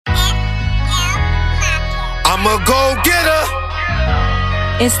I'm a go-getter.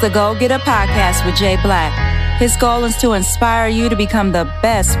 It's the Go Getter Podcast with Jay Black. His goal is to inspire you to become the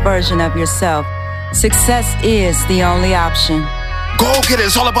best version of yourself. Success is the only option. Go-getter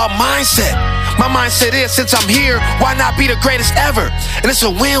is all about mindset. My mindset is, since I'm here, why not be the greatest ever? And it's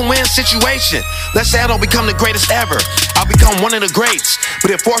a win-win situation. Let's say I don't become the greatest ever. I'll become one of the greats. But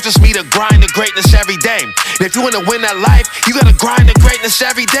it forces me to grind the greatness every day. And if you want to win that life, you got to grind the greatness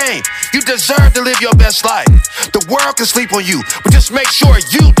every day. You deserve to live your best life. The world can sleep on you, but just make sure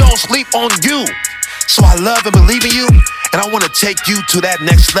you don't sleep on you. So I love and believe in you, and I want to take you to that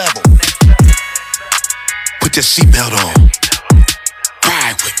next level. Put your seatbelt on.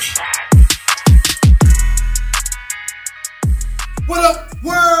 Ride with me. What up,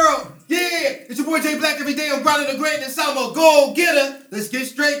 world? Yeah, it's your boy Jay Black. Every day I'm grinding the greatness. I'm a go-getter. Let's get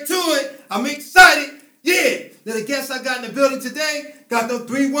straight to it. I'm excited. Yeah. Now the guests I got in the building today got the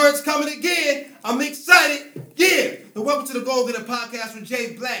 3 words coming again. I'm excited. Yeah. And welcome to the Go Getter Podcast with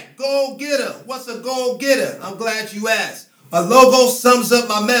Jay Black. Go-getter. What's a go-getter? I'm glad you asked. My logo sums up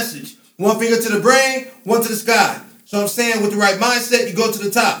my message. 1 finger to the brain, 1 to the sky. So I'm saying with the right mindset, you go to the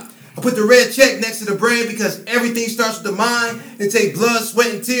top. I put the red check next to the brain because everything starts with the mind. It takes blood,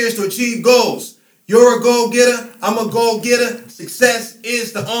 sweat, and tears to achieve goals. You're a go-getter. I'm a go-getter. Success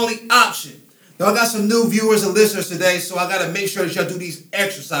is the only option. Now, I got some new viewers and listeners today, so I got to make sure that y'all do these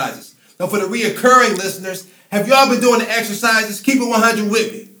exercises. Now, for the reoccurring listeners, have y'all been doing the exercises? Keep it 100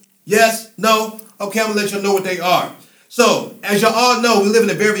 with me. Yes? No? Okay, I'm going to let y'all know what they are. So, as y'all all know, we live in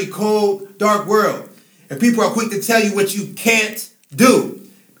a very cold, dark world. And people are quick to tell you what you can't do.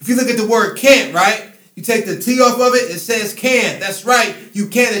 If you look at the word can't, right? You take the T off of it, it says can. That's right. You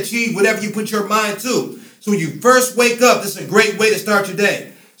can achieve whatever you put your mind to. So when you first wake up, this is a great way to start your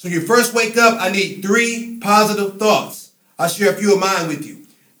day. So when you first wake up, I need 3 positive thoughts. I'll share a few of mine with you.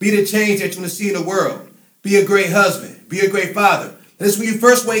 Be the change that you want to see in the world. Be a great husband. Be a great father. That's when you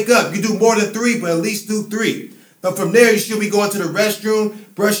first wake up. You do more than 3, but at least do 3. But from there, you should be going to the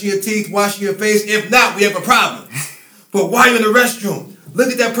restroom, brushing your teeth, washing your face. If not, we have a problem. But while you're in the restroom,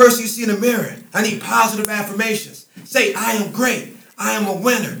 look at that person you see in the mirror. I need positive affirmations. Say, I am great. I am a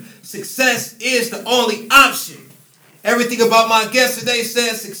winner. Success is the only option. Everything about my guest today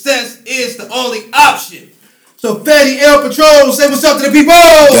says success is the only option. So, Fatty El Patrol, say what's up to the people.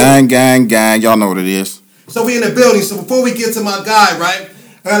 Gang. Y'all know what it is. So, we in the building. So, before we get to my guy, right,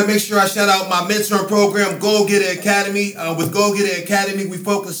 I got to make sure I shout out my mentoring program, Go Getter Academy. With Go Getter Academy, we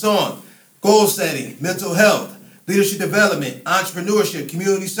focus on goal setting, mental health, leadership development, entrepreneurship,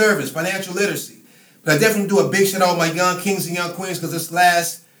 community service, financial literacy. But I definitely do a big shout out to my young kings and young queens because this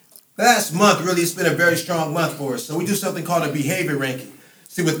last month, really, it's been a very strong month for us. So we do something called a behavior ranking.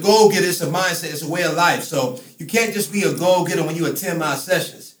 See, with go-getter, it's a mindset, it's a way of life. So you can't just be a go-getter when you attend my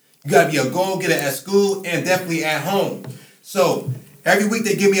sessions. You got to be a go-getter at school and definitely at home. So every week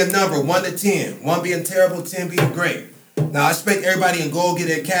they give me a number, 1 to 10. 1 being terrible, 10 being great. Now, I expect everybody in Go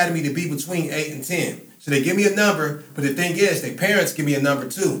Getter Academy to be between 8 and 10. So they give me a number, but the thing is, their parents give me a number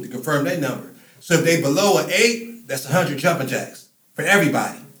too to confirm their number. So if they below an 8, that's 100 jumping jacks for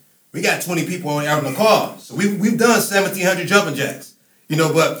everybody. We got 20 people out on the call, so we've done 1,700 jumping jacks. You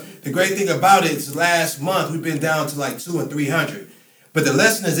know, but the great thing about it is last month we've been down to like 200 and 300. But the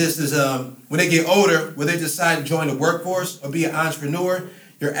lesson is this: when they get older, when they decide to join the workforce or be an entrepreneur,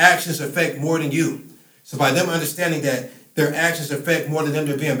 your actions affect more than you. So by them understanding that their actions affect more than them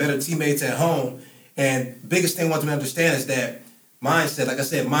to being better teammates at home. And the biggest thing I want them to understand is that mindset, like I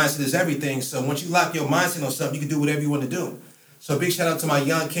said, mindset is everything. So once you lock your mindset on something, you can do whatever you want to do. So big shout out to my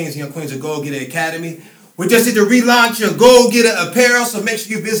young kings and young queens of Go Getter Academy. We just need to relaunch your Go Getter apparel, so make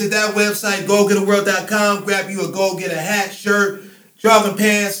sure you visit that website, GoGetterWorld.com. Grab you a Go Getter hat, shirt, jogging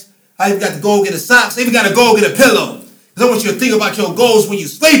pants. I even got the Go Getter socks. I even got a Go Getter pillow. Because I want you to think about your goals when you're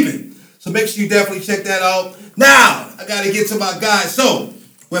sleeping. So make sure you definitely check that out. Now, I got to get to my guy. So,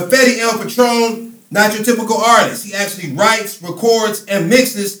 with Fatty El Patrón, not your typical artist. He actually writes, records, and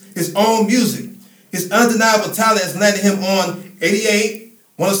mixes his own music. His undeniable talent has landed him on 88,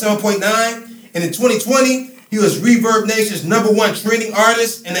 107.9, and in 2020, he was Reverb Nation's #1 trending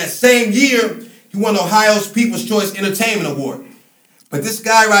artist, and that same year, he won Ohio's People's Choice Entertainment Award. But this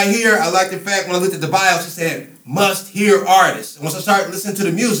guy right here, I like the fact when I looked at the bios, he said, must-hear artist. And once I started listening to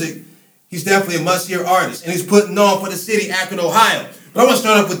the music, he's definitely a must-hear artist, and he's putting on for the city, Akron, Ohio. But I want to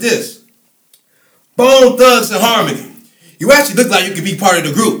start off with this. Bone Thugs and Harmony. You actually look like you could be part of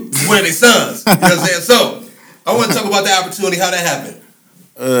the group. One of their sons. You know what I'm saying? So, I want to talk about the opportunity, how that happened.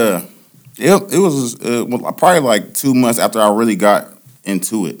 It was probably like 2 months after I really got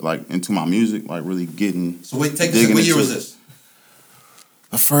into it, like into my music, like really getting. So wait, take this. What year was this?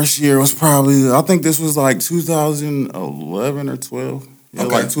 The first year was probably, I think this was like 2011 or 12. Yeah,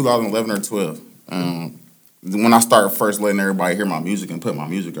 Okay. like 2011 or 12. When I started first letting everybody hear my music and put my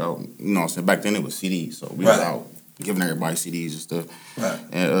music out, you know what I'm saying? Back then it was CDs, so we was Right. out giving everybody CDs and stuff. Right.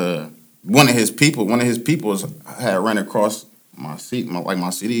 And one of his people had ran across my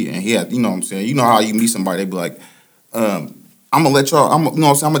CD, and he had, you know what I'm saying? You know how you meet somebody, they be like, I'm gonna let y'all, you know what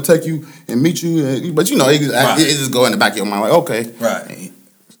I'm saying? I'm gonna take you and meet you, but you know, it just go in the back of your mind like, okay. Right. And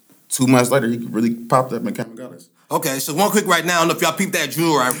 2 months later, he really popped up and came and got us. Okay, so one quick right now, I don't know if y'all peep that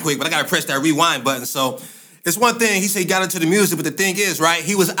jewel right quick, but I gotta press that rewind button. So it's one thing, he said he got into the music, but the thing is, right,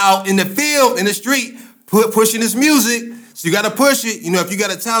 he was out in the field, in the street, pushing his music. So you gotta push it. You know, if you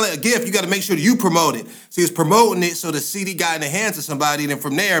got a talent, a gift, you gotta make sure that you promote it. So he was promoting it so the CD got in the hands of somebody, and then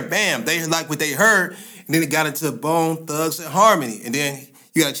from there, bam, they like what they heard, and then it got into Bone Thugs and Harmony, and then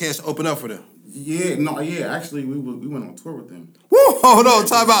you got a chance to open up for them. Actually, we went on tour with them. Woo, hold on,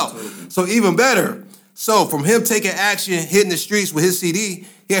 time out. So even better. So from him taking action, hitting the streets with his CD,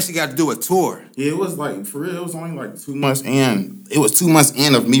 he actually got to do a tour. Yeah, it was like, for real, it was only like 2 months in. It was 2 months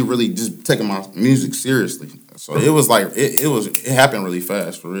in of me really just taking my music seriously. So it was like, it happened really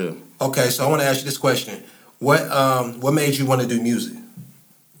fast, for real. Okay, so I want to ask you this question. What made you want to do music?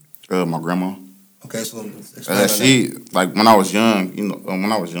 My grandma. Okay, so explain on She, like, when I was young,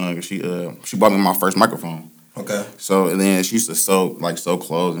 she bought me my first microphone. that. Okay. So, and then she used to sew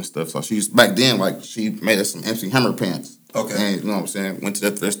clothes and stuff. So back then, like, she made us some MC Hammer pants. Okay. And, you know what I'm saying? Went to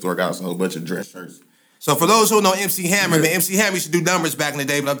the thrift store, got us a whole bunch of dress shirts. So for those who know MC Hammer, man, MC Hammer used to do numbers back in the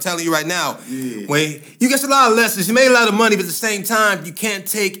day, but I'm telling you right now, when you get a lot of lessons, you made a lot of money, but at the same time, you can't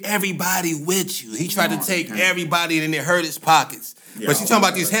take everybody with you. He tried to take everybody and then it hurt his pockets. Yeah, but she's talking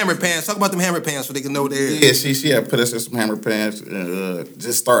about these hammer pants. Talk about them hammer pants so they can know what they is. Yeah, she had put us in some Hammer pants and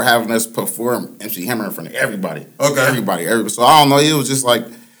just start having us perform MC Hammer in front of everybody. Okay. Everybody. So I don't know, it was just like,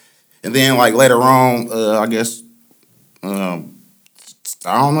 and then like later on, I guess,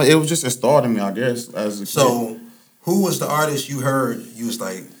 I don't know, it was just installed in me, I guess. So who was the artist you heard, you was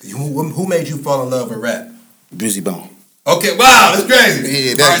like, who made you fall in love with rap? Busy Bone. Okay, wow, that's crazy.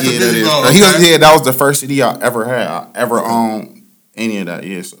 Yeah, that is. That was the first CD I ever had. I ever owned any of that.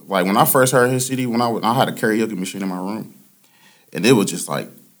 Yes, like when I first heard his CD, when I had a karaoke machine in my room, and it was just like,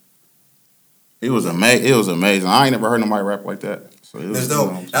 it was amazing. It was amazing. I ain't never heard nobody rap like that. So it was That's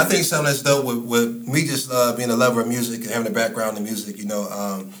dope. You know, I think something that's dope with me just being a lover of music and having a background in music. You know,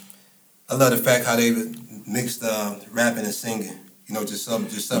 I love the fact how they mixed rapping and singing. You know, just something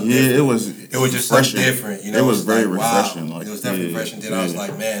different. it was Just something different. You know, it was very like, refreshing. Wow. Like, it was definitely refreshing. Then I was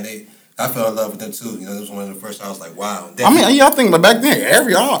like, man, I fell in love with them too. You know, this was one of the first. I was like, wow. Definitely. I mean, I think, but back then,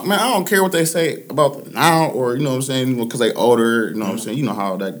 I don't care what they say about now or, you know what I'm saying, because they older, you know what I'm saying, you know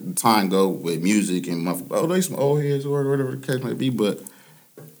how that time go with music and, they some old heads or whatever the case may be, but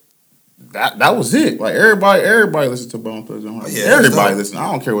that was it. Like, everybody listened to Bone Thugs and Harmony. Yeah, everybody listened.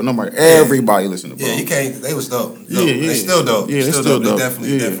 I don't care what nobody, everybody listened to Bone. Yeah, you can't, they was dope. Yeah. They still dope. Yeah, they still dope.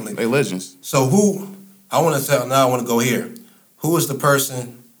 They definitely. They legends. So I want to go here. Who was the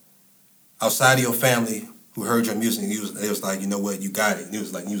person outside of your family who heard your music and they was like, you know what, you got it. And you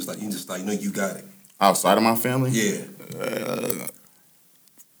just like, no, you got it. Outside of my family? Yeah.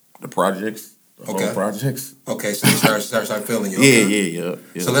 The projects. The whole projects. Okay, so you start feeling you. Okay? Yeah.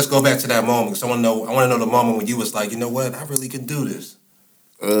 So let's go back to that moment. So I want to know the moment when you was like, you know what, I really can do this.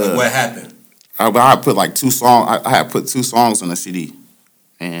 Like, what happened? I put like 2 songs. I had put 2 songs on the CD,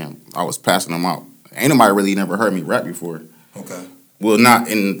 and I was passing them out. Ain't nobody really never heard me rap before. Okay. Well, not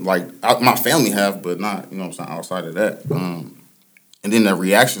in like my family have, but not, you know what I'm saying, outside of that. And then the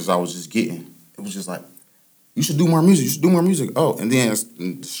reactions I was just getting, it was just like, you should do more music. You should do more music. Oh, and then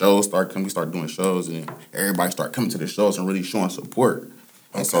the shows start coming. We start doing shows, and everybody start coming to the shows and really showing support.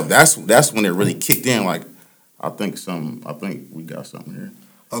 And so that's when it really kicked in. Like, I think we got something here.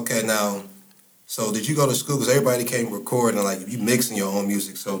 Okay, now, so did you go to school? Because everybody came recording, like, you mixing your own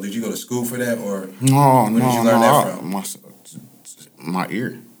music. So did you go to school for that, or where did you learn that from? My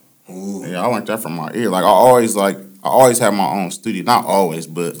ear. Ooh. Yeah, I learned that from my ear. Like, I always had my own studio. Not always,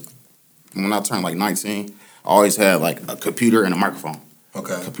 but when I turned like 19, I always had like a computer and a microphone.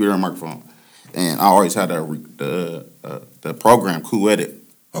 Okay. Computer and microphone, and I always had the program Cool Edit.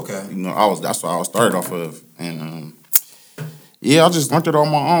 Okay. You know, that's what I started off of, and I just learned it on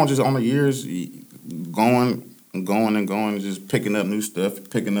my own, just on the years, going, just picking up new stuff,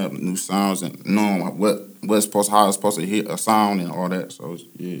 picking up new sounds, and knowing how it's supposed to hit a sound and all that. So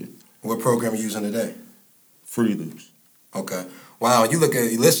yeah. What program are you using today? Fruity Loops. Okay. Wow, you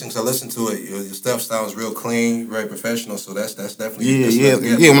listen to it. Your stuff sounds real clean, very professional. So that's definitely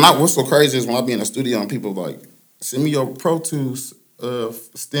yeah. What's so crazy is when I be in the studio and people like, send me your Pro Tools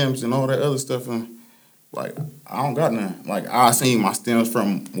stems and all that other stuff, and like I don't got none. Like I seen my stems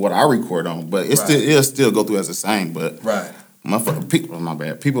from what I record on, but it'll still go through as the same. But motherfucker, people, my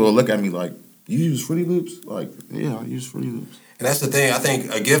bad. People will look at me like, you use Fruity Loops? Like, yeah, I use Fruity Loops. And that's the thing. I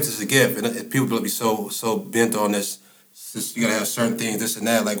think a gift is a gift, and people will be so bent on this. You gotta have certain things, this and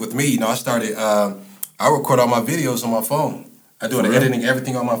that. Like with me, I started. I record all my videos on my phone. I do the editing,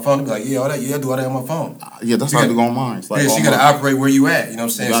 everything on my phone. Be like, yeah, all that. Yeah, I do all that on my phone. Yeah, that's how I do on mine. It's like, so you gotta operate where you at. You know what I'm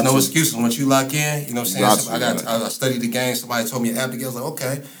saying? There's no excuses once you lock in. You know what I'm saying? I studied the game. Somebody told me an app together. I was like,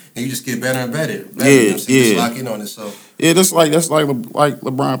 okay. And you just get better and better. Yeah, you know what I'm saying? Just lock in on it. So yeah, that's like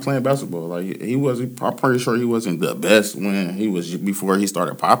LeBron playing basketball. Like I'm pretty sure he wasn't the best when he was before he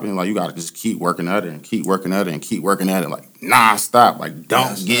started popping. Like you gotta just keep working at it and keep working at it and keep working at it. Like non-stop. Like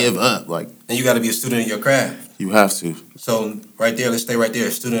don't give up. Like, and you gotta be a student of your craft. You have to. So right there, let's stay right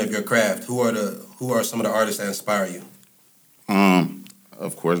there. Student of your craft. Who are some of the artists that inspire you?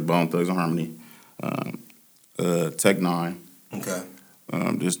 Of course, Bone Thugs and Harmony. Tech Nine. Okay.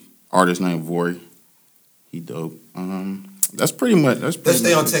 This artist named Vori. He dope. That's pretty much. Let's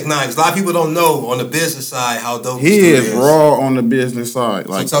stay on Tech Nine because a lot of people don't know on the business side how dope he is. Raw on the business side.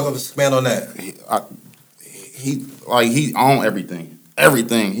 Like, so expand on that. He own everything.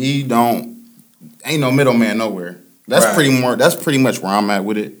 Everything. He ain't no middleman nowhere. That's pretty much where I'm at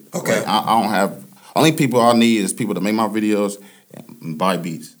with it. Okay. Like, I don't have. Only people I need is people to make my videos and buy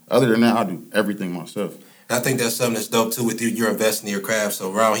beats. Other than that, I do everything myself. I think that's something that's dope too with you. You're investing in your craft.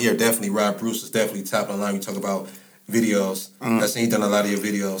 So around here, definitely Rob Bruce is definitely top of the line. We talk about videos. I seen he's done a lot of your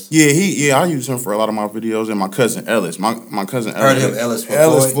videos. Yeah, I use him for a lot of my videos. And my cousin Ellis, my cousin Ellis. Heard him,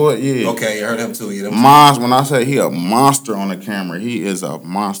 Ellis Floyd, yeah. Okay, you heard him too. Yeah, when I say he a monster on the camera, he is a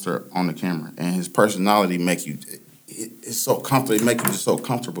monster on the camera, and his personality makes you. It's so comfortable. It makes you just so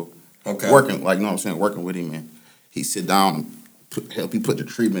comfortable. Okay. Working, like, you know what I'm saying, working with him, and he sit down and help you put the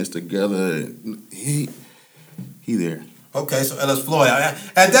treatments together. And he there. Okay, so Ellis Floyd. I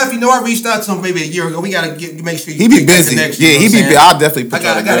definitely I reached out to him maybe a year ago. We gotta make sure he be busy. Yeah, he be. I definitely.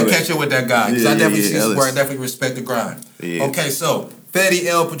 I gotta catch up with that guy because I definitely see his work. I definitely respect the grind. Yeah. Okay, so Fetty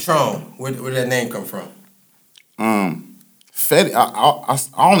El Patron. Where did that name come from? Fetty.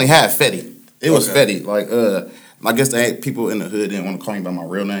 I only had Fetty. It was Fetty. Like I guess people in the hood didn't want to call me by my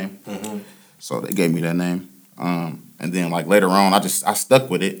real name, so they gave me that name. And then like later on, I stuck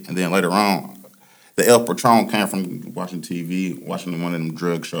with it. And then later on, the El Patron came from watching TV, watching one of them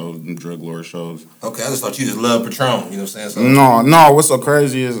drug shows, them drug lord shows. Okay, I just thought you just loved Patron. You know what I'm saying? So, no. What's so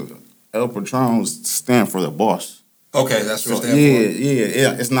crazy is El Patron stand for the boss. Okay, that's what it stands for.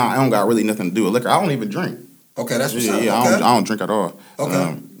 Yeah. It's not. I don't got really nothing to do with liquor. I don't even drink. Okay, that's what's up. Yeah, okay. I don't drink at all.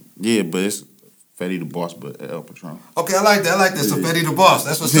 Okay. Yeah, but it's Fetty the boss, but El Patron. Okay, I like that. So Fetty the boss.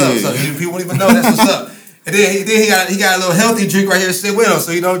 That's what's up. So people don't even know that's what's up. And then he got a little healthy drink right here to sit with him,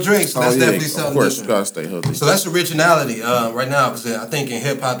 so he don't drink. So that's definitely something. Of course, different. You gotta stay healthy. So that's originality right now, because I think in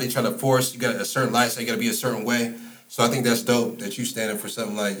hip hop they try to force you got a certain lifestyle, you got to be a certain way. So I think that's dope that you standing for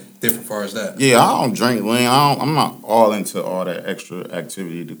something like different as far as that. Yeah, I don't drink, Lane. I'm not all into all that extra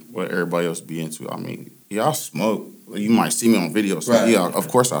activity what everybody else be into. I mean, yeah, I smoke. You might see me on video, so right. Yeah, of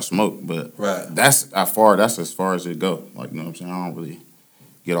course I smoke, but that's as far as it go. Like, you know what I'm saying? I don't really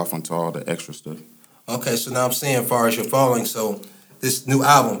get off onto all the extra stuff. Okay, so now I'm seeing as far as your following, so this new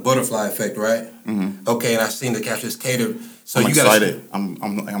album, Butterfly Effect, right? Mm-hmm. Okay, and I seen the caption is catered. So I'm you excited.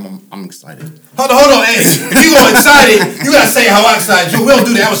 I'm excited. Hold on, Hey, if you go excited, you gotta say how I'm excited. We don't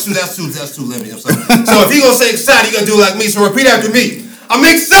do that. That's too limited. So if you gonna say excited, you gotta do it like me. So repeat after me. I'm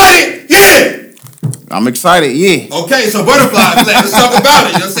excited. Yeah. I'm excited. Yeah. Okay, so Butterfly Effect. Let's talk about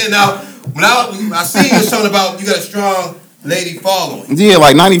it. You know what I'm saying? Now, when I see you showing about you got a strong lady following. Yeah,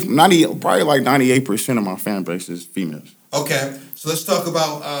 like 90, probably like 98% of my fan base is females. Okay, so let's talk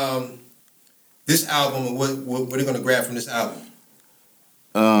about this album and what they're gonna grab from this album.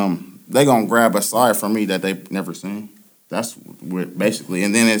 They gonna grab a side from me that they've never seen. That's what basically,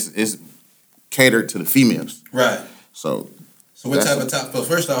 and then it's catered to the females. Right. So what type of top? Well,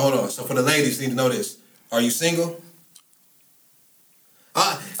 first off, hold on. So for the ladies, you need to know this. Are you single?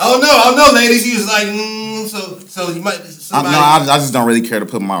 I don't know, ladies. You was like, so you might. Somebody... I just don't really care to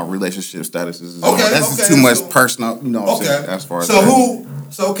put my relationship statuses. Okay, that's just too much personal. You know what I'm saying? As far as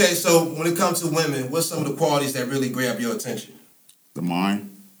So when it comes to women, what's some of the qualities that really grab your attention? The mind.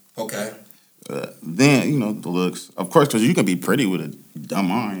 Okay. Then the looks, of course, because you can be pretty with a dumb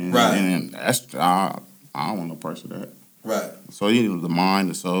mind, right? And that's I don't want no parts of that, right? So the mind,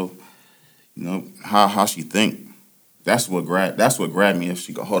 the soul, how she think. That's what grabbed me if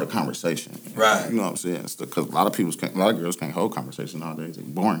she could hold a conversation. Right. You know what I'm saying? Because a lot of girls can't hold conversation nowadays. They're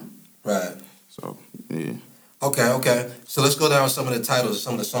boring. Right. So, yeah. Okay. So let's go down some of the titles of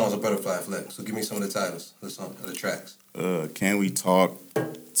some of the songs of Butterfly Effect. So give me some of the titles of the tracks. Can We Talk,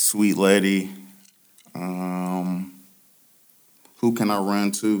 Sweet Lady, Who Can I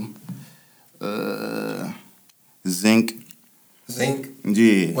Run To, Zinc. Zinc?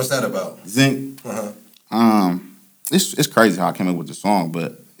 Yeah. What's that about? Zinc. Uh-huh. It's crazy how I came up with the song,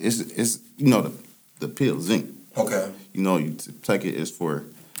 but it's the pill, Zinc. Okay. You take it is for.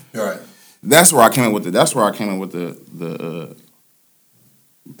 You're right. That's where I came up with it. That's where I came up with the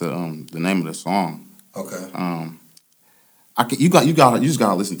name of the song. Okay. You just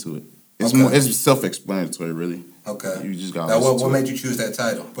gotta listen to it. It's Okay. more. It's self-explanatory, really. Okay. You just gotta. Now, listen to what it. made you choose that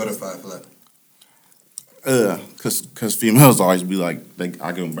title, Butterfly Effect? Cause females always be like,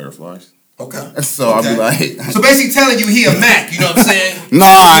 I give them butterflies. Okay. So I'll be like, so basically telling you he a Mac, you know what I'm saying? no,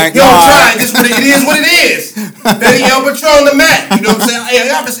 I ain't. You don't try it, just what it is what it is. That he El Patron the Mac, you know what I'm saying? Hey,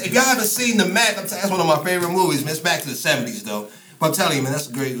 if y'all haven't seen the Mac, that's one of my favorite movies, man. It's back to the 70s though. But I'm telling you, man, that's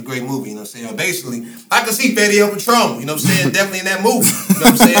a great movie, you know what I'm saying? Basically, I can see Fetty El Patron, you know what I'm saying? Definitely in that movie, you know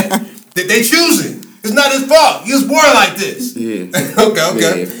what I'm saying? They choosing. It's not his fault. He was born like this. Yeah. okay.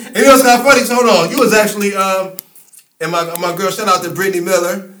 Yeah. And you know what's kind of funny? So hold on. You was actually, and my girl, shout out to Brittany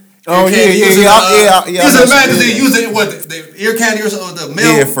Miller. Oh, yeah. You was in the magazine. Yeah. You was in, the ear candy or something? The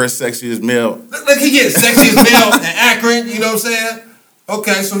male? Yeah, for sexiest male. Look, he getting sexiest male and Akron, you know what I'm saying?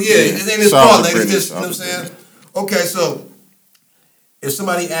 Okay, so yeah, it ain't his Shout out fault, to ladies. Brittany, Just, you know what I'm saying? Okay, so if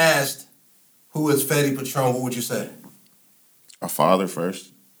somebody asked who is Fetty Patron, what would you say? A father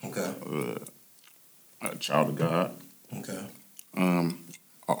first. Okay. A child of God. Okay. An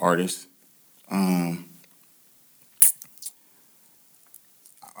artist. Well,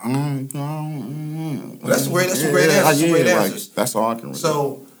 that's some great answers. That's all I can really.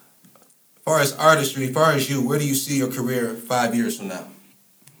 So, as far as artistry, as far as you, where do you see your career 5 years from now?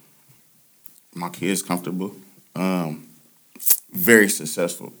 My kids comfortable. Very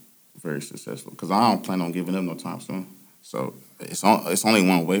successful. Because I don't plan on giving up no time soon. So it's only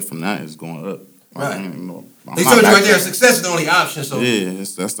one way from that is going up. Right. They told you right there, success is the only option. So yeah,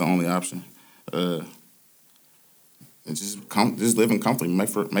 that's the only option. And just living comfortably. Make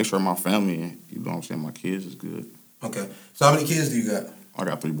sure my family and you know what I'm saying, my kids is good. Okay. So how many kids do you got? I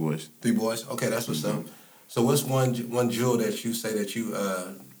got 3 boys. 3 boys. Okay, that's what's up. So what's one jewel that you say that you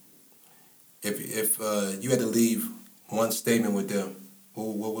if you had to leave one statement with them,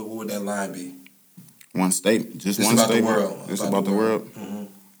 what would that line be? One statement, just one about statement. The world. It's about the world. Mm-hmm.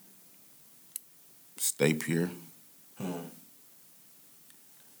 Stay pure.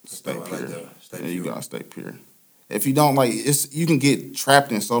 Stay pure. Like that. Stay pure. You gotta stay pure. If you don't you can get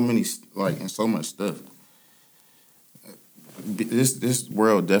trapped in so much stuff. This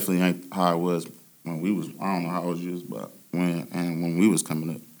world definitely ain't how it was when we was. I don't know how old you was, but when we was coming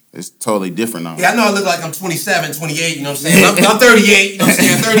up. It's totally different now. Yeah, I know I look like I'm 27, 28, you know what I'm saying? I'm 38, you know what I'm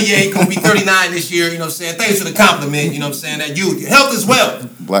saying? 38, gonna be 39 this year, you know what I'm saying? Thanks for the compliment, you know what I'm saying? That youth. Health is wealth.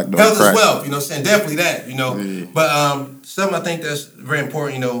 Black dog Health crack. is wealth, you know what I'm saying? Definitely that, you know. Yeah. But something I think that's very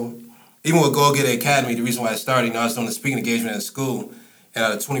important, you know, even with Go Get It Academy, the reason why I started, you know, I was doing a speaking engagement at school, and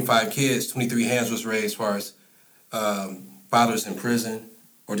out of 25 kids, 23 hands was raised as far as fathers in prison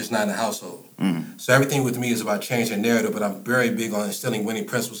or just not in the household. So everything with me is about changing narrative, but I'm very big on instilling winning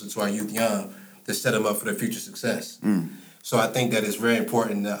principles into our youth young to set them up for their future success. So I think that it's very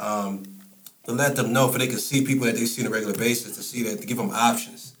important to let them know, for they can see people that they see on a regular basis, to see that, to give them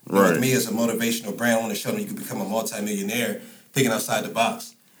options. Right. With me as a motivational brand, I want to show them you can become a multimillionaire thinking outside the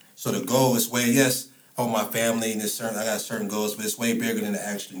box. So the goal is I want my family, and I got certain goals, but it's way bigger than the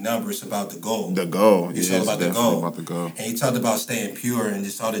actual number. It's about the goal. The goal. It's all about the goal. And he talked about staying pure and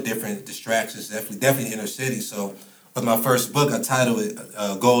just all the different distractions, definitely inner city. So with my first book, I titled it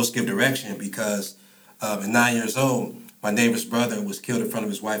Goals Give Direction, because at 9 years old, my neighbor's brother was killed in front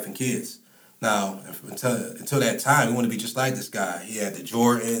of his wife and kids. Now, until that time, we want to be just like this guy. He had the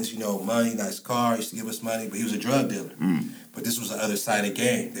Jordans, you know, money, nice car. He used to give us money, but he was a drug dealer. But this was the other side of the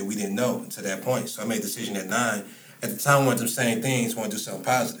game that we didn't know until that point. So I made a decision at 9. At the time, I wanted them same things, wanted to do something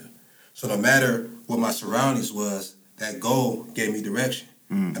positive. So no matter what my surroundings was, that goal gave me direction.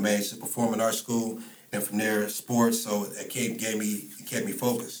 I managed to perform in art school, and from there, sports. So it kept me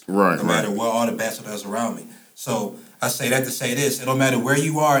focused. Right. No matter what, all the bad stuff that was around me. So I say that to say this: it don't matter where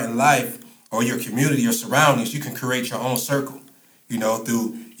you are in life or your community, your surroundings, you can create your own circle. You know,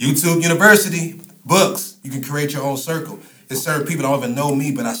 through YouTube University, books, you can create your own circle. There's certain people that don't even know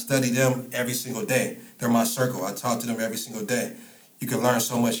me, but I study them every single day. They're my circle. I talk to them every single day. You can learn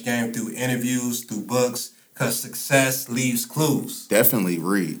so much game through interviews, through books, because success leaves clues. Definitely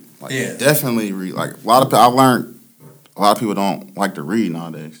read. Definitely read. Like I've learned a lot of people don't like to read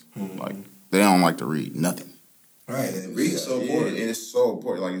nowadays. Like they don't like to read nothing. Right, and reading's so important. Yeah, it's so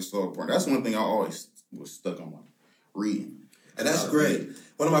important. Like, it's so important. That's one thing I always was stuck on, like, reading. And that's great.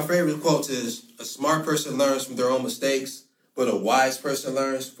 One of my favorite quotes is, a smart person learns from their own mistakes, but a wise person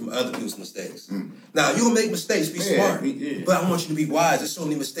learns from other people's mistakes. Now, you'll make mistakes, be smart. But I want you to be wise. There's so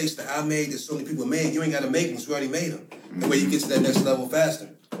many mistakes that I made, there's so many people made. You ain't got to make them, because we already made them. The way you get to that next level faster.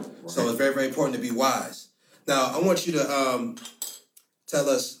 Right. So it's very, very important to be wise. Now, I want you to tell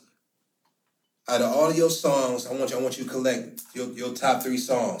us, out of all of your songs, I want you to collect your top 3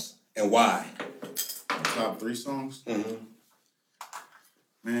 songs and why. Top 3 songs? Mm-hmm.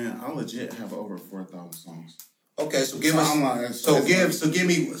 Man, I legit have over 4,000 songs. Okay, so give me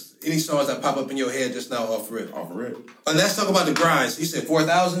any songs that pop up in your head just now off rip. Off rip. And let's talk about the grind. So you said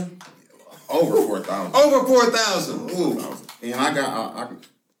 4,000? Over 4,000. Over 4,000. Ooh. And I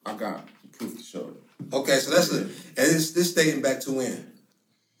got proof to show it. Okay, so that's it. And this dating back to when?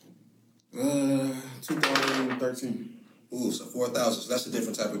 2013. Ooh, so 4,000. So that's a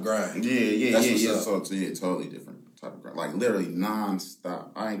different type of grind. Yeah. So totally different type of grind. Like, literally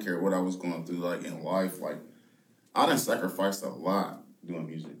non-stop. I didn't care what I was going through, like, in life. Like, I done sacrificed a lot doing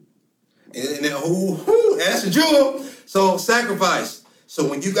music. And then, that's a jewel. So, sacrifice. So,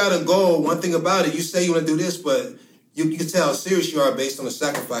 when you got a goal, one thing about it, you say you want to do this, but you can tell how serious you are based on the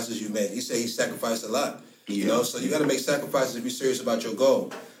sacrifices you made. You say he sacrificed a lot. You know, so you got to make sacrifices to be serious about your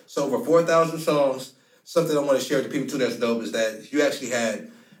goal. So, over 4,000 songs. Something I want to share with the people, too, that's dope, is that you actually had,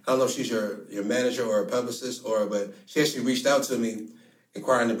 I don't know if she's your manager or a publicist, but she actually reached out to me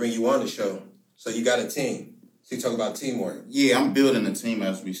inquiring to bring you on the show. So you got a team. So you talk about teamwork. Yeah, I'm building a team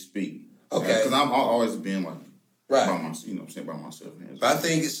as we speak. Okay. Because I've always been, like, right. by myself, by myself. But I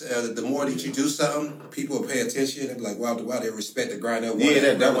think it's the more that you do something, people will pay attention and be like, wow, they respect the grind. They want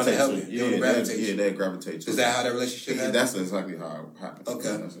to help you. They gravitate to. Is that how that relationship happens? That's exactly how it happens.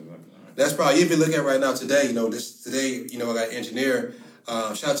 Okay. That's probably, if you look at right now today, I got an engineer.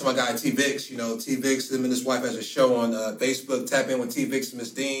 Shout out to my guy T Vix. T Vix, him and his wife has a show on Facebook. Tap in with T Vix and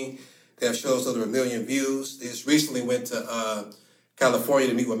Miss Dean. They have shows over 1 million views. They just recently went to California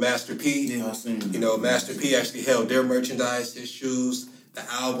to meet with Master P. Yeah, I seen. Master P actually held their merchandise, his shoes, the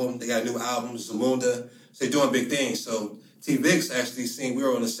album. They got a new album, Zamunda. So they're doing big things. So T Vix actually seen we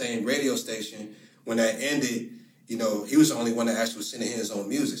were on the same radio station when that ended. He was the only one that actually was sending his own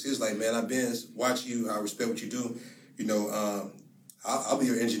music. So he was like, man, I've been watching you. I respect what you do. I'll be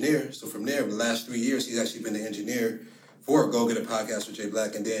your engineer. So from there, the last 3 years, he's actually been the engineer for Go Get a Podcast with Jay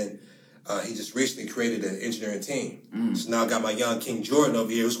Black. And then he just recently created an engineering team. So now I got my young King Jordan over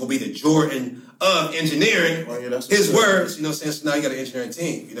here, who's going to be the Jordan of engineering. Oh, yeah, that's his words, So now you got an engineering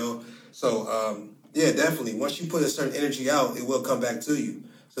team, So, definitely. Once you put a certain energy out, it will come back to you.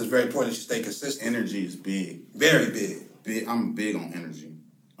 So it's very important that you stay consistent. Energy is big. Very big. I'm big on energy.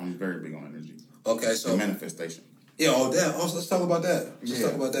 I'm very big on energy. Okay, so... The manifestation. Yeah, all that. Also, let's talk about that. Let's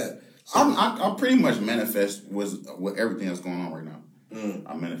talk about that. So, I pretty much manifest with everything that's going on right now.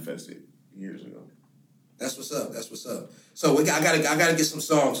 I manifested years ago. That's what's up. So I gotta get some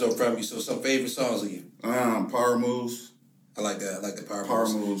songs though from you. So some favorite songs of you. Power Moves. I like that. I like the Power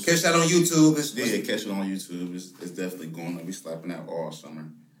Moves. Catch that on YouTube. Catch it on YouTube. It's definitely going to be slapping that all summer.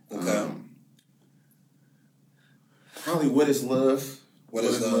 Okay. Probably What Is Love. What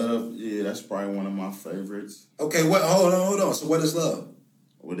is love? Yeah, that's probably one of my favorites. Okay, hold on. So what is love?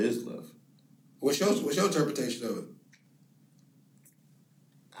 What is love? What's your interpretation of it?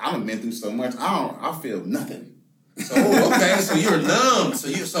 I done been through so much. I feel nothing. So okay, so you're numb. So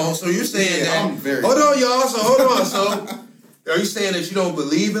you're saying that I'm very hold on, y'all. So hold on. So are you saying that you don't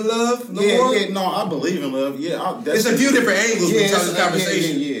believe in love no more? Yeah, no, I believe in love. Yeah, it's a few different angles when we talk this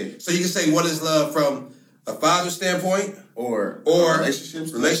conversation. Yeah. So you can say what is love from a father's standpoint, or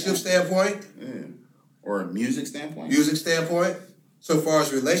relationship standpoint, or a music standpoint. So far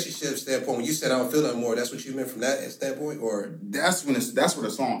as relationship standpoint, when you said I don't feel no more, that's what you meant from that standpoint, or that's where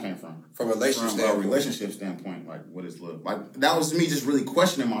the song came from. From a relationship standpoint. A relationship standpoint, like what is love? Like that was me just really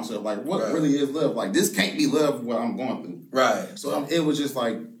questioning myself, like what really is love? Like this can't be love what I'm going through. Right. So it was just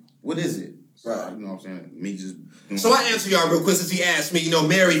like, what is it? So, right. You know what I'm saying? Me just. So I answer y'all real quick since he asked me.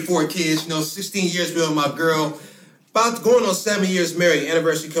 Married, 4 kids. 16 years been with my girl. About going on 7 years married.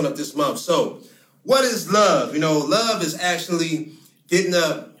 Anniversary coming up this month. So, what is love? Love is actually getting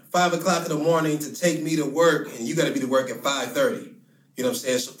up 5 o'clock in the morning to take me to work, and you got to be to work at 5:30. You know what I'm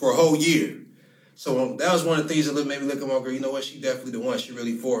saying? So for a whole year. So that was one of the things that made me look at my girl. You know what? She definitely the one. She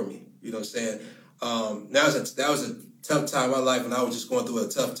really for me. You know what I'm saying? That was a tough time in my life, and I was just going through a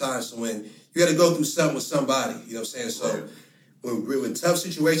tough time. So when you got to go through something with somebody, you know what I'm saying? So when tough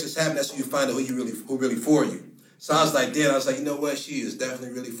situations happen, that's when you find out who really for you. So I was like, damn, I was like, you know what? She is definitely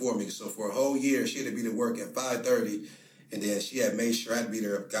really for me. So for a whole year, she had to be to work at 5:30. And then she had made sure I had to be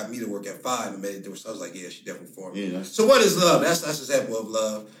there, got me to work at 5 and made it there. So I was like, yeah, she definitely for me. Yeah, so what is love? That's an example of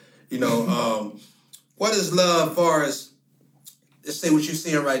love. You know, what is love as far as, let's say what you're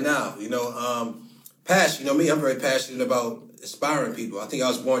seeing right now, you know, passion. You know me, I'm very passionate about inspiring people. I think I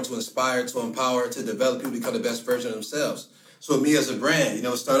was born to inspire, to empower, to develop people to become the best version of themselves. So me as a brand, you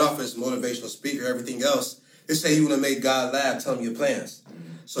know, start off as a motivational speaker, everything else. They say you want to make God laugh, tell him your plans.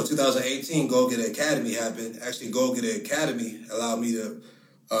 So 2018, Go Get It Academy happened. Actually, Go Get It Academy allowed me to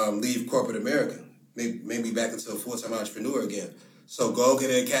leave corporate America, maybe back into a full-time entrepreneur again. So Go Get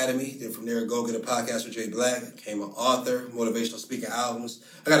It Academy, then from there, Go Get It Podcast with Jay Black, became an author, motivational speaking albums.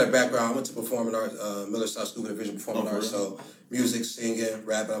 I got a background. I went to performing arts, Miller South School of Division Performing Arts, so music, singing,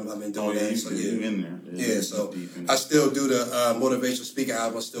 rapping, I've been doing that. So you in there. Yeah, so I still do the motivational speaking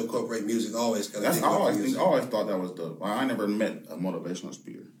albums, still incorporate music always. I always thought that was dope. I never met a motivational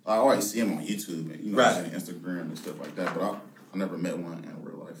speaker. I always see him on YouTube and Instagram and stuff like that, but I never met one in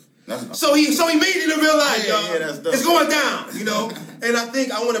real life. So he made it in real life, y'all. Yeah, that's dope. It's going down, you know. And I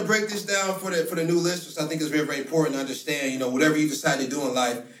think I want to break this down for the new listeners. I think it's very, very important to understand, you know, whatever you decide to do in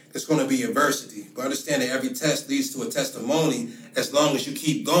life, there's going to be adversity. But understand that every test leads to a testimony as long as you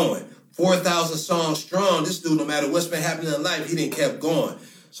keep going. 4,000 songs strong. This dude, no matter what's been happening in life, he didn't kept going.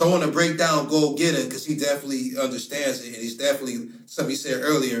 So I want to break down Go Get It because he definitely understands it. And he's definitely, something he said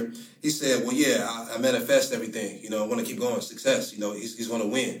earlier, he said, well, yeah, I manifest everything. You know, I want to keep going. Success. You know, he's going to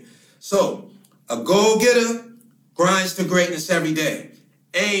win. So a go-getter grinds to greatness every day,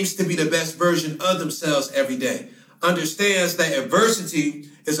 aims to be the best version of themselves every day, understands that adversity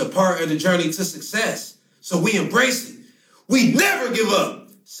is a part of the journey to success. So we embrace it. We never give up.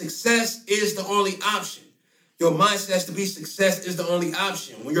 Success is the only option. Your mindset has to be success is the only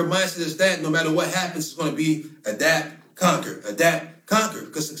option. When your mindset is that, no matter what happens, it's going to be adapt, conquer,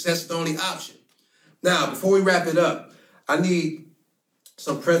 because success is the only option. Now, before we wrap it up, I need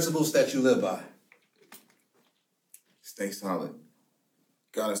some principles that you live by. Stay solid.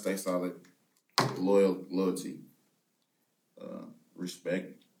 Gotta stay solid. Loyalty.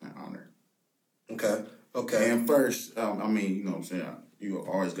 Respect and honor. Okay. And first, I mean, you know what I'm saying? You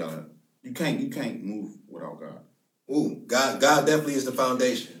always gotta, you can't move without God. Ooh, God definitely is the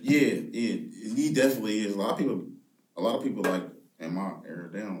foundation. Yeah, he definitely is. A lot of people like in my area,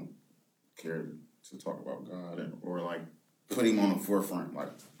 they don't care to talk about God or like put him on the forefront. Like,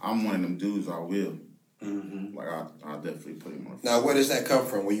 I'm one of them dudes, I will. Mm-hmm. Like, I definitely put him on the forefront. Now, where does that come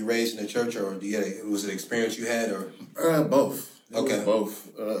from? Were you raised in the church, or was it an experience you had, or? Both. Okay. Both.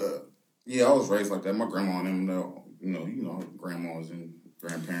 Yeah, I was raised like that. My grandma and them, you know, grandmas and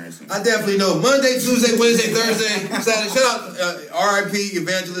grandparents. And I definitely know. Monday, Tuesday, Wednesday, Thursday, Saturday. Shout out R.I.P.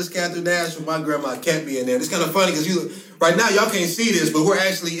 Evangelist Catherine Nash, and my grandma kept me in there. It's kind of funny because right now y'all can't see this, but we're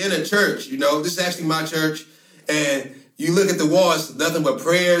actually in a church. You know, this is actually my church, and you look at the walls, nothing but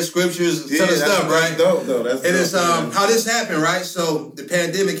prayers, scriptures, ton of stuff, right? That's dope, though. That's and dope, it's how this happened, right? So the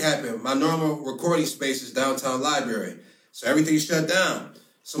pandemic happened. My normal recording space is downtown library, so everything shut down.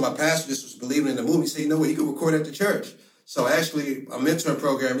 So my pastor just was believing in the movie. He said, you know what, you can record at the church. So actually, a mentoring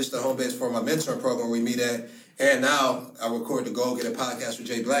program, this is the home base for my mentoring program where we meet at. And now I record the Go Get It Podcast with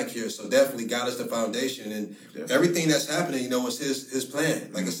Jay Black here. So definitely God is the foundation. And everything that's happening, you know, was his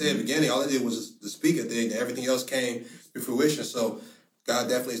plan. Like I said at the beginning, all I did was the speaker thing. And everything else came to fruition. So God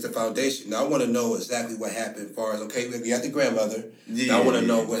definitely is the foundation. Now I want to know exactly what happened as far as, okay, you had the grandmother. Yeah, now I want to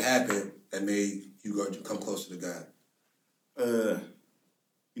know what happened that made you go to come closer to God.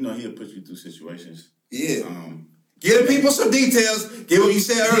 You know, he'll put you through situations. Yeah. Give the people some details. Give what you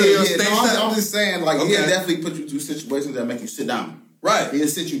said earlier. I'm just saying, like, he'll definitely put you through situations that make you sit down. Right. He'll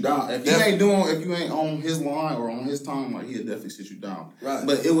sit you down. If you ain't on his line or on his time, like, he'll definitely sit you down. Right.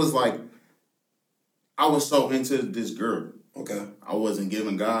 But it was like, I was so into this girl. Okay. I wasn't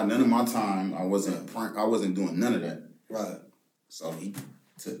giving God none of my time. I wasn't doing none of that. Right. So he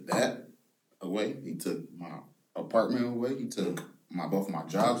took that away. He took my apartment away. He took both my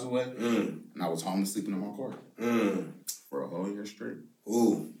jobs away, and I was homeless sleeping in my car for a whole year straight.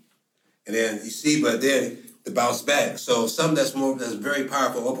 Ooh, and then you see, but then the bounce back. So something that's very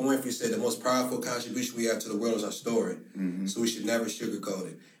powerful. Oprah Winfrey said the most powerful contribution we have to the world is our story. Mm-hmm. So we should never sugarcoat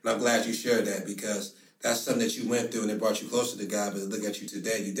it. And I'm glad you shared that because that's something that you went through and it brought you closer to God. But look at you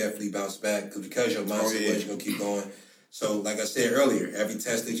today, you definitely bounced back because your mindset was you're gonna keep going. So like I said earlier, every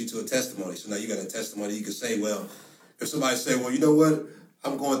test leads you to a testimony. So now you got a testimony. You can say, well. If somebody say, well, you know what?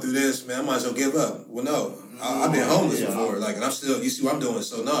 I'm going through this, man. I might as well give up. Well, no. I've been homeless before. Like, and I'm still, you see what I'm doing.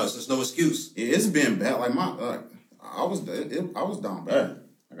 So, no, there's no excuse. Yeah, it's been bad. Like, I was down bad.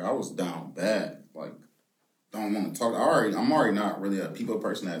 Like, I was down bad. Like, don't want to talk. I'm already not really a people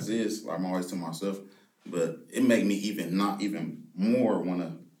person as is. Like, I'm always to myself, but it made me not even more want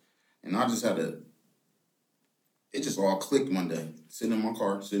to. And I just had to. It just all clicked one day. Sitting in my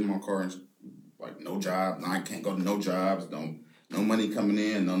car, and like no job. I can't go to no jobs. No money coming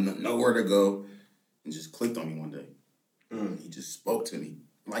in. Nowhere to go. And just clicked on me one day. He just spoke to me.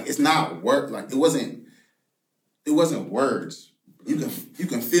 Like, it's not work. Like, it wasn't words. You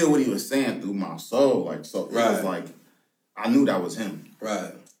can feel what he was saying through my soul. Like, so it was like I knew that was him.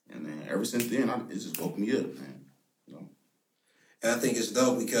 Right. And then ever since then, it just woke me up, man. You know? And I think it's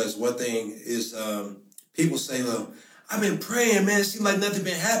dope because one thing is people say, well, I've been praying, man. It seems like nothing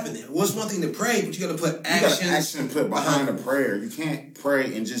been happening. Well, it's one thing to pray, but you got to put action. You got action put behind the prayer. You can't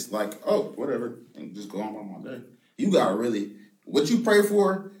pray and just like, oh, whatever, and just go on by my day. You got to really, what you pray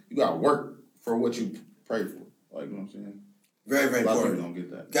for, you got to work for what you pray for. Like, you know what I'm saying? Very, very important. Don't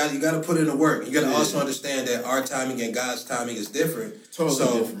get that. You got to put in the work. You got to also understand that our timing and God's timing is different.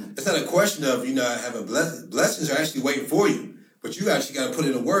 Totally different. It's not a question of, having blessings are actually waiting for you. But you actually got to put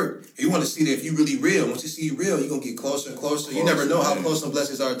in the work. You want to see that if you really real. Once you see you real, you're going to get closer and closer. You never know how close some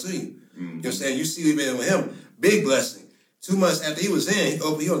blessings are to you. Mm-hmm. You know what I'm saying? You see even with him, big blessing. 2 months after he was in,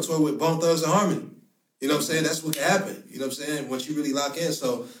 he on tour with Bone Thugs and Harmony. You know what I'm saying? That's what can happen. You know what I'm saying? Once you really lock in.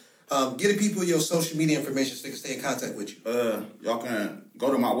 So get the people your social media information so they can stay in contact with you. Y'all can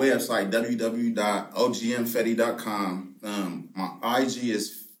go to my website, www.ogmfetty.com. My IG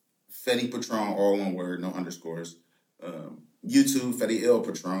is Fetty Patron, all one word, no underscores. YouTube, Fetty L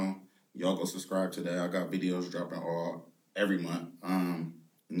Patron. Y'all go subscribe to that. I got videos dropping every month.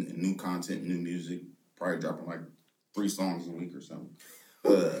 New content, new music. Probably dropping like 3 songs a week or something.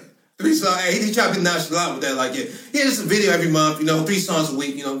 3 songs. Hey, he trying to be nonchalant with that. Like, just a video every month. 3 songs a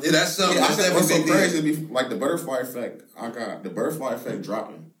week. That's something. Yeah, that's so crazy. Like the Butterfly Effect. I got the Butterfly Effect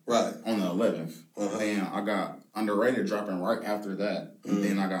dropping on the 11th. And I got Underrated dropping right after that. And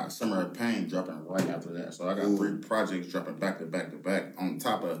then I got Summer of Pain dropping right after that. So I got 3 projects dropping back to back to back on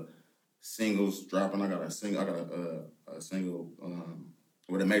top of singles dropping. I got a single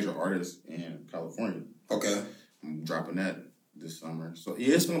with a major artist in California. Okay. I'm dropping that this summer. So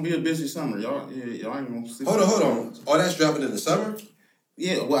yeah, it's gonna be a busy summer. Y'all ain't gonna see. Hold on. All that's dropping in the summer?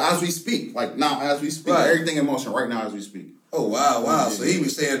 Yeah, well, as we speak. Like now as we speak. Right. Everything in motion right now as we speak. Oh wow. Yeah. So he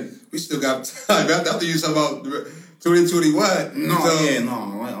was saying we still got time. After you talking about 2021. No,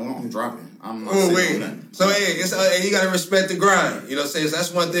 I'm dropping. I'm not saying nothing. So and you gotta respect the grind. You know what I'm saying? So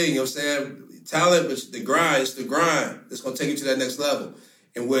that's one thing, you know what I'm saying? Talent, but the grind, it's the grind that's gonna take you to that next level.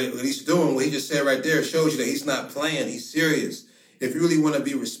 And what he's doing, what he just said right there, shows you that he's not playing, he's serious. If you really want to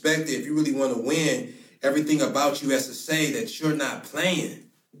be respected, if you really want to win, everything about you has to say that you're not playing.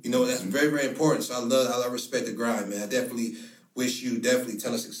 That's very, very important. So I respect the grind, man. I definitely wish you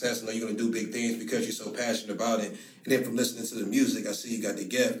ton of success. I know you're going to do big things because you're so passionate about it. And then from listening to the music, I see you got the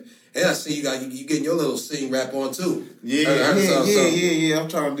gift. And I see you getting your little sing rap on too. Yeah. I'm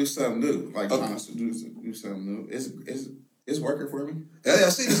trying to do something new. Like, honestly, do something new. It's working for me. Yeah, I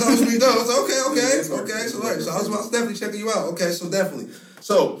see. This always be done. Okay. So I was definitely checking you out. Okay, so definitely.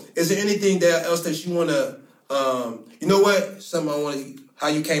 So, is there anything else that you want to? You know what? Something I want to. How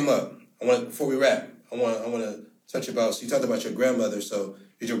you came up? Before we wrap. I want to touch about. So you talked about your grandmother. So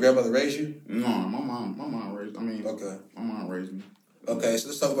did your grandmother raise you? No, my mom raised. Okay. My mom raised me. Okay, so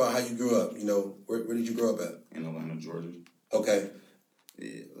let's talk about how you grew up. Where did you grow up at? In Atlanta, Georgia. Okay.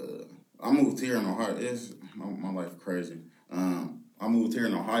 Yeah, I moved here in Ohio. It's my life crazy. I moved here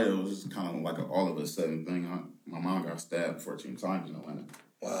in Ohio. It was kind of like an all of a sudden thing. My mom got stabbed 14 times in Atlanta.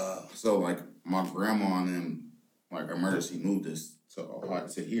 Wow. So like my grandma and them, like emergency moved us to Ohio,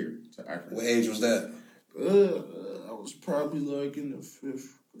 to here, to Akron. What age was that? I was probably like in the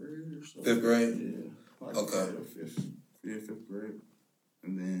 5th grade or something. 5th grade? Yeah. Like okay. 5th grade.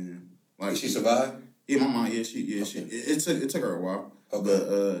 And then like did she survive? Yeah, my mom. Yeah, it took her a while. Okay.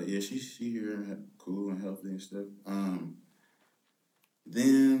 But she here and cool and healthy and stuff.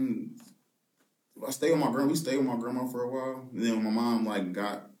 Then we stayed with my grandma for a while. And then when my mom like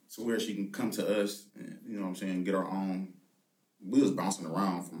got to where she can come to us and, you know what I'm saying, get our own. We was bouncing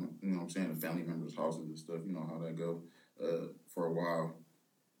around from, you know what I'm saying, the family members' houses and stuff. You know how that go. For a while.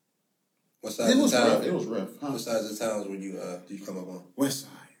 What side of town? It was rough. Huh? What sides of towns did you come up on? West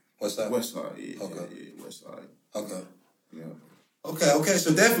side. West side? West side, yeah. Okay. Yeah, west side. Okay. Yeah. Okay.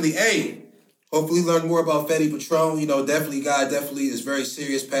 So definitely, hopefully learn more about Fetty Patron. Definitely is very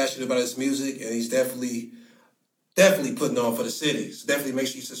serious, passionate about his music, and he's definitely putting on for the city. So definitely make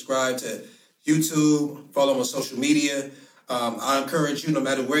sure you subscribe to YouTube, follow him on social media. I encourage you, no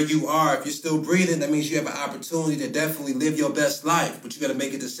matter where you are, if you're still breathing, that means you have an opportunity to definitely live your best life. But you got to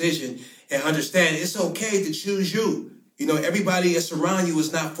make a decision and understand it's okay to choose you. You know, everybody that's around you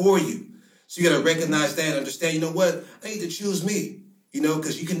is not for you. So you got to recognize that and understand, you know what, I need to choose me, you know,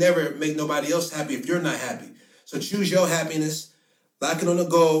 because you can never make nobody else happy if you're not happy. So choose your happiness, lock it on a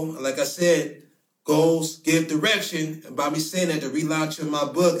goal. Like I said, goals give direction. And by me saying that, the relaunch of my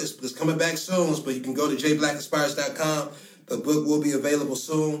book is coming back soon, but you can go to jblackinspires.com. The book will be available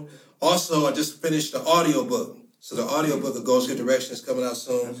soon. Also, I just finished the audiobook. So the audiobook of Goals Give Direction is coming out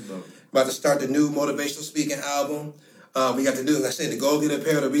soon. About to start the new motivational speaking album. We got the new, like I said, the Go Get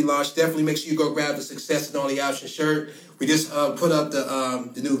Apparel, the relaunch. Definitely make sure you go grab the Success and Only Option shirt. We just put up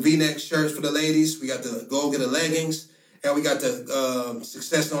the new V-neck shirts for the ladies. We got the Go Get leggings. And we got the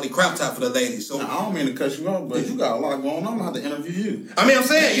Success and Only crop top for the ladies. So now, I don't mean to cut you off, but you got a lot going on. I'm going to have to interview you. I mean, I'm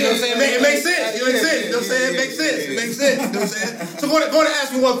saying, you know what I'm saying? It makes sense. You know what I'm saying? You know what I'm saying? It makes sense. It makes sense. You know what I'm saying? So go ahead and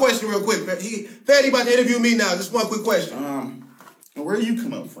ask me one question real quick. Fatty about to interview me now. Just one quick question. Where do you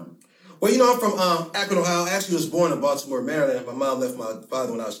come up from? Well, you know, I'm from Akron, Ohio. I actually was born in Baltimore, Maryland. My mom left my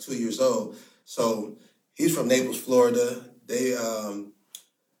father when I was 2 years old. So he's from Naples, Florida. They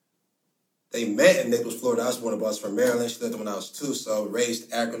met in Naples, Florida. I was born in Baltimore, Maryland. She left when I was 2, so I was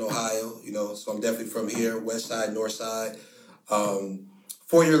raised Akron, Ohio. You know, so I'm definitely from here, west side, north side.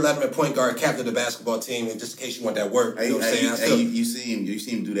 4-year letterman point guard, captain of the basketball team. And just in case you want that work, you know what I'm saying? You see him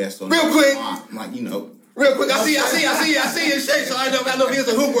do that. So real quick, like you know. Real quick, I see his shape, so I know if he's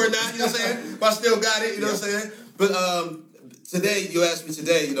a hooper or not. You know what I'm saying? But I still got it. You know what I'm saying? But today, you asked me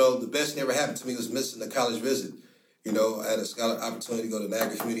today. You know, the best thing ever happened to me was missing the college visit. You know, I had a opportunity to go to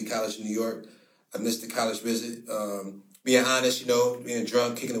Niagara Community College in New York. I missed the college visit. Being honest, you know, being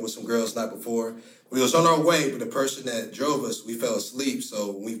drunk, kicking it with some girls the night before. We was on our way, but the person that drove us, we fell asleep.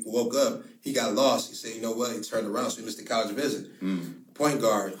 So when we woke up, he got lost. He said, you know what? He turned around, so we missed the college visit. Point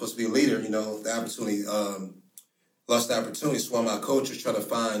guard, supposed to be a leader, you know, the opportunity, lost the opportunity. So while my coach was trying to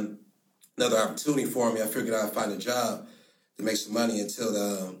find another opportunity for me, I figured I'd find a job to make some money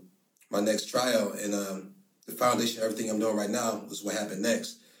until my next trial. And the foundation of everything I'm doing right now is what happened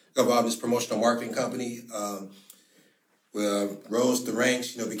next. Got involved in this promotional marketing company. Rose the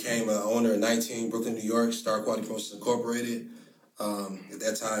ranks, you know, became an owner in 19, Brooklyn, New York, Star Quality Promotions Incorporated. At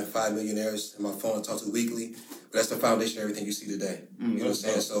that time, 5 millionaires in my phone I talked to weekly. But that's the foundation of everything you see today. You know what I'm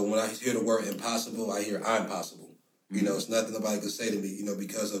saying? So when I hear the word impossible, I hear I'm possible. You know, it's nothing nobody can say to me, you know,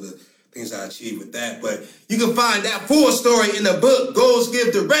 because of the things I achieved with that. But you can find that full story in the book, Goals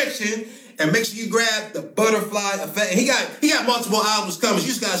Give Direction. And make sure you grab the Butterfly Effect. And he got multiple albums coming. You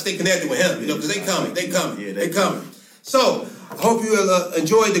just got to stay connected with him, you know, because they coming. Yeah, they coming. So, I hope you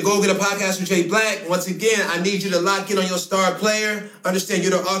enjoyed the Go Get a Podcast with Jay Black. Once again, I need you to lock in on your star player. Understand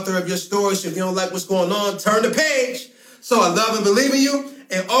you're the author of your story, so if you don't like what's going on, turn the page. So I love and believe in you.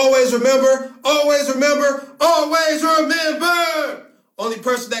 And always remember, only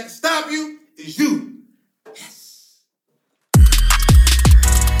person that can stop you is you. Yes.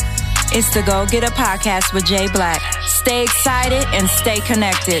 It's the Go Get a Podcast with Jay Black. Stay excited and stay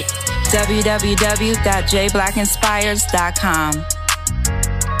connected. www.jblackinspires.com